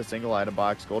just grab the single item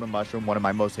box. Golden Mushroom, one of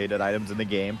my most hated items in the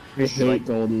game. I hate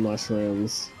golden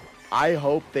mushrooms. I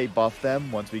hope they buff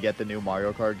them once we get the new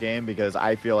Mario Kart game, because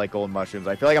I feel like golden mushrooms,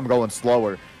 I feel like I'm going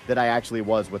slower than I actually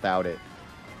was without it.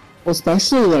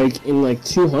 Especially like in like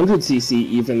 200cc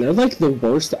even, they're like the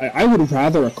worst. I would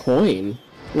rather a coin.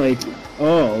 Like,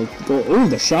 oh,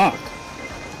 the shock.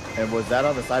 And was that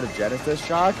on the side of Genesis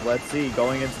shock? Let's see,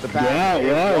 going into the back.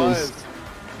 Yeah, it was.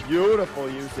 Beautiful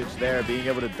usage there, being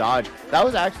able to dodge. That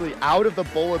was actually out of the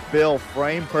bullet bill,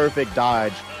 frame perfect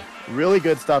dodge. Really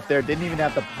good stuff there. Didn't even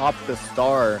have to pop the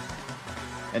star.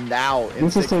 And now in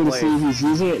interesting to see he's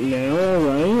using it now,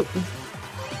 right?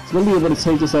 He's gonna be able to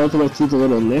take this all the way through the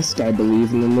little Nisk, I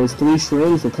believe, and then those 3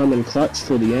 shrooms will come in clutch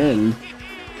for the end.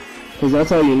 Because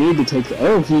that's all you need to take the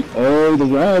the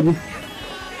red.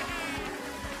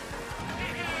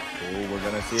 We're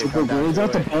gonna see it Super come down brings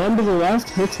out the bomb to the left,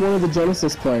 hits one of the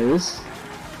Genesis players.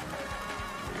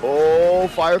 Oh,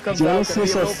 fire comes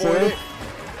Genesis out. are third.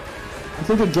 I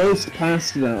think a ghost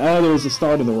passed them. Oh, there was a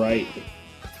star to the right.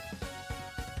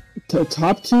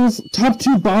 Top two,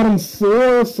 bottom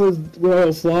 4 for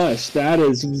Royal Flush. That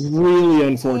is really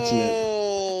unfortunate.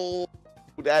 Oh,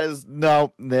 that is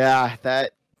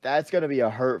that's gonna be a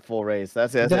hurtful race.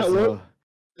 That'll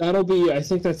be. I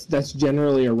think that's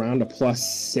generally around a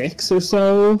 +6 or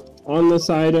so on the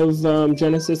side of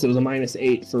Genesis. It was a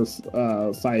 -8 for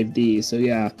 5D. So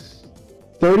yeah,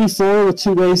 34 with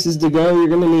 2 races to go. You're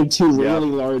gonna need 2 really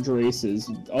large races,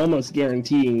 almost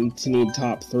guaranteeing to need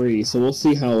top 3. So we'll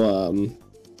see how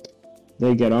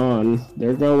they get on.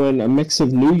 They're going a mix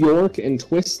of New York and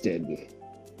Twisted.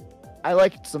 I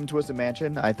like some Twisted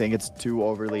Mansion. I think it's too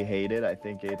overly hated. I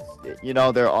think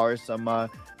there are some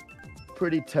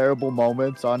pretty terrible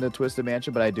moments on the Twisted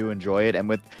Mansion, but I do enjoy it. And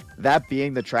with that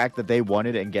being the track that they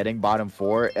wanted and getting bottom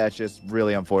 4, that's just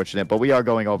really unfortunate. But we are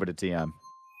going over to TM.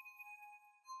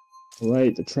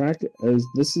 Right,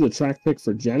 this is a track pick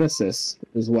for Genesis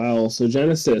as well. So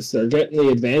Genesis, they're getting the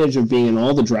advantage of being in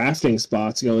all the drafting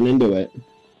spots going into it.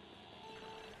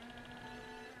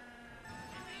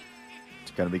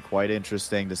 It's going to be quite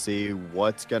interesting to see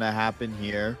what's going to happen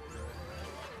here.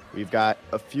 We've got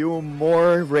a few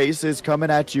more races coming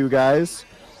at you guys.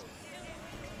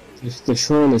 The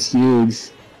shroom is huge.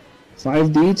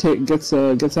 5D gets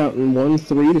out in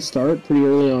 1-3 to start pretty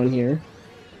early on here.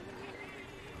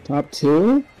 Top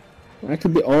 2? That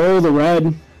could be... Oh, the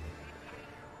red.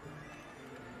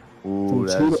 Ooh,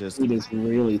 that's just... It is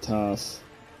really tough.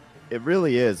 It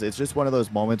really is. It's just one of those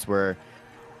moments where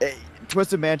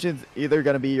Twisted Mansion's either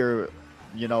going to be your,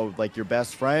 like your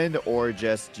best friend or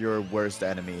just your worst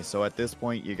enemy. So at this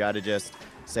point, you got to just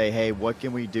say, hey, what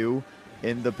can we do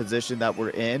in the position that we're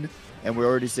in? And we're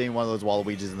already seeing one of those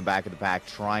Waluigi's in the back of the pack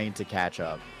trying to catch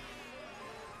up.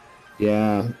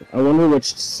 Yeah, I wonder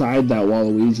which side that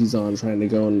Waluigi's on trying to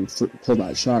go and pull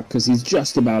that shock, because he's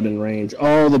just about in range.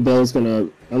 Oh, the Bill's gonna...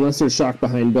 Unless there's shock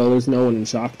behind Bill, there's no one in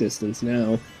shock distance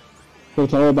now. So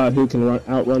it's all about who can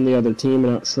outrun the other team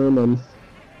and outshroom them.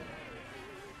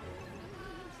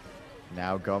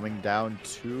 Now going down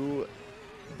to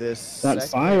this... That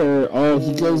fire... Oh,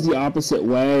 he goes the opposite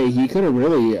way. He could have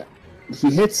really...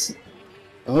 He hits...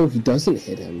 Oh, he doesn't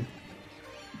hit him.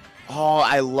 Oh,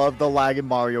 I love the lag in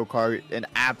Mario Kart. An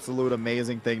absolute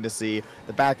amazing thing to see.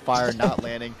 The backfire not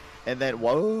landing. And then,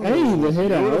 whoa, hey, the hit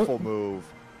beautiful out. Move.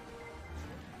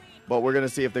 But we're going to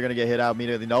see if they're going to get hit out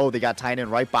immediately. No, they got Tynan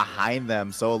right behind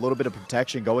them. So a little bit of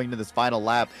protection going into this final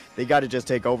lap. They got to just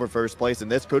take over first place. And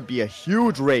this could be a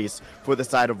huge race for the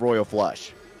side of Royal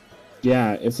Flush.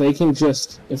 Yeah, if they can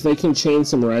chain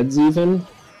some reds even,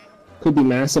 could be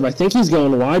massive. I think he's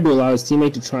going wide to allow his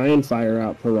teammate to try and fire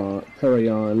out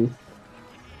Perion.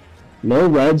 No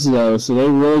reds though, so they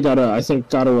really gotta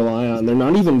rely on. They're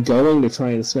not even going to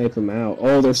try and snipe him out.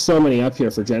 Oh, there's so many up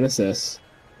here for Genesis.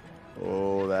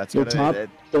 Oh, that's they're gonna...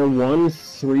 They're 1,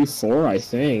 3, 4, I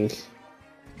think.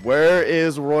 Where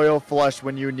is Royal Flush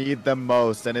when you need them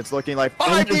most? And it's looking like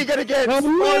 5D gonna get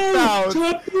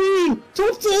top 3!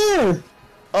 Top 4!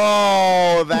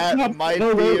 Oh, that might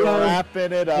be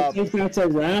wrapping it up. I think that's a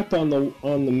wrap on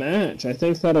the match. I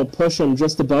think that'll push him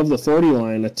just above the 40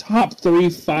 line. A top 3,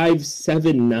 5,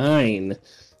 7, 9.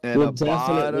 And a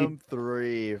bottom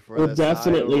 3 for we'll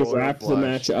definitely wrap the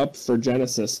match up for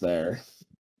Genesis there.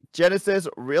 Genesis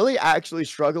really actually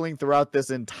struggling throughout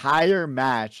this entire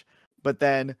match, but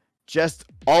then just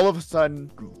all of a sudden,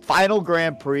 final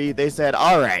Grand Prix, they said,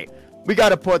 all right, we got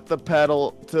to put the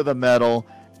pedal to the metal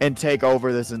and take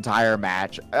over this entire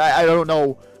match. I don't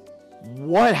know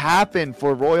what happened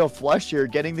for Royal Flush here,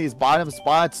 getting these bottom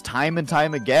spots time and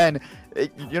time again.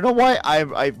 You know what?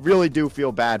 I really do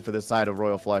feel bad for the side of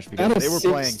Royal Flush because they were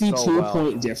playing so well.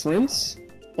 62-point difference?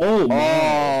 Oh,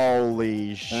 man.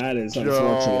 Holy shit. That is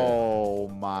unfortunate. Oh,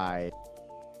 my.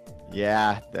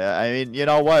 Yeah, I mean, you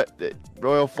know what?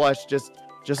 Royal Flush just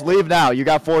Just leave now. You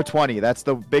got 420. That's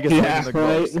the biggest thing in the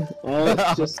course.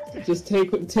 Just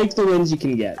take the wins you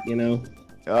can get, you know.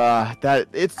 That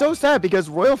it's so sad because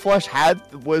Royal Flush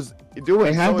was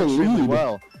doing so extremely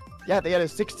well. Yeah, they had a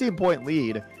 16-point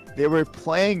lead. They were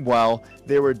playing well.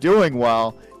 They were doing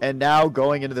well. And now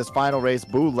going into this final race,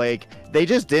 Boo Lake, they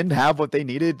just didn't have what they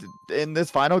needed in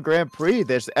this final Grand Prix.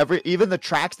 Even the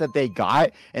tracks that they got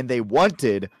and they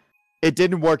wanted, it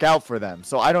didn't work out for them.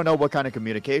 So I don't know what kind of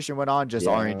communication went on, just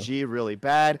RNG really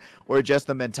bad, or just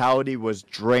the mentality was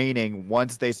draining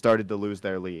once they started to lose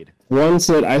their lead. Once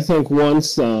they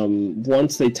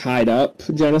tied up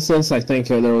Genesis, I think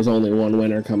there was only one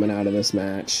winner coming out of this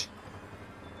match.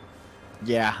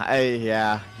 Yeah,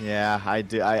 I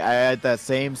do. I had that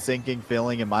same sinking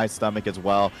feeling in my stomach as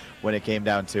well when it came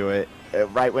down to it.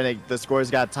 Right when the scores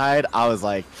got tied, I was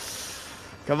like,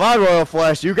 come on, Royal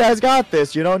Flush, you guys got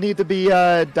this. You don't need to be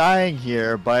dying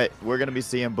here, but we're going to be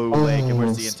seeing Boo Lake, and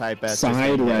we're seeing Type S.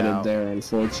 Side-redded there,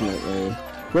 unfortunately.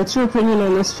 What's your opinion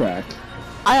on this track?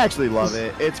 I actually love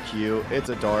it. It's cute. It's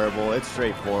adorable. It's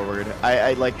straightforward.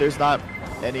 I like, there's not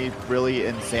any really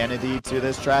insanity to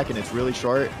this track, and it's really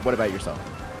short. What about yourself?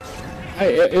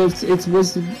 It's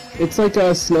like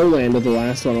a Snowland of the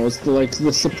last one. It was like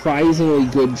the surprisingly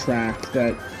good track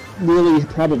that really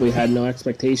probably had no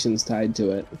expectations tied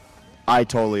to it. I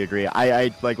totally agree.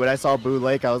 I like when I saw Boo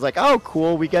Lake, I was like, oh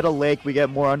cool, we get a lake, we get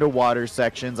more underwater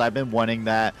sections. I've been wanting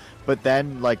that. But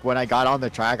then like when I got on the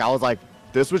track, I was like,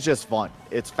 this was just fun.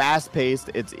 It's fast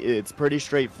paced, it's pretty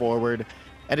straightforward,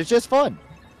 and it's just fun.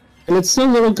 And it's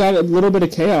still got a little bit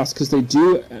of chaos because they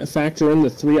do factor in the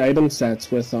 3 item sets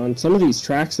with on some of these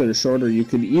tracks that are shorter, you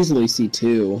could easily see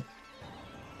 2.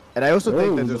 And I also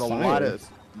think that there's a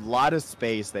lot of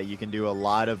space that you can do a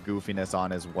lot of goofiness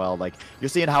on as well. Like, you're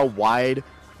seeing how wide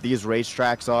these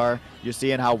racetracks are. You're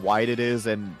seeing how wide it is,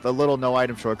 and the little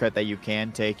no-item shortcut that you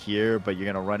can take here, but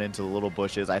you're going to run into the little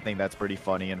bushes. I think that's pretty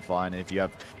funny and fun. And if you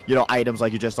have, you know, items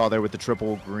like you just saw there with the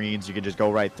triple greens, you can just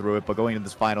go right through it. But going into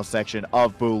this final section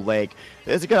of Boo Lake,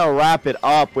 this is going to wrap it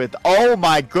up with, oh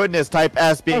my goodness, Type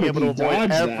S being able to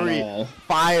avoid every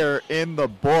fire in the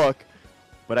book.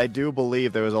 But I do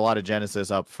believe there was a lot of Genesis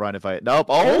up front.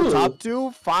 Top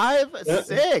 2, 5,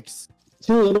 6.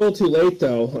 Too little, too late,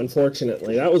 though,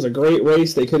 unfortunately. That was a great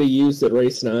race. They could have used at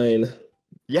race 9.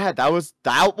 Yeah, that was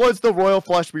the Royal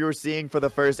Flush we were seeing for the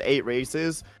first 8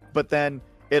 races, but then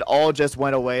it all just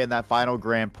went away in that final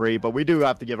Grand Prix. But we do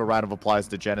have to give a round of applause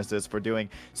to Genesis for doing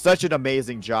such an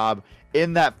amazing job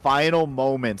in that final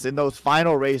moments, in those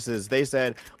final races. They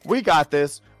said, we got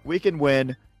this, we can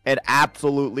win, and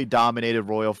absolutely dominated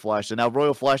Royal Flush. And now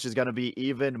Royal Flush is going to be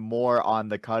even more on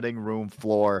the cutting room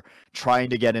floor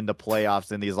trying to get into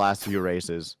playoffs in these last few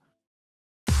races.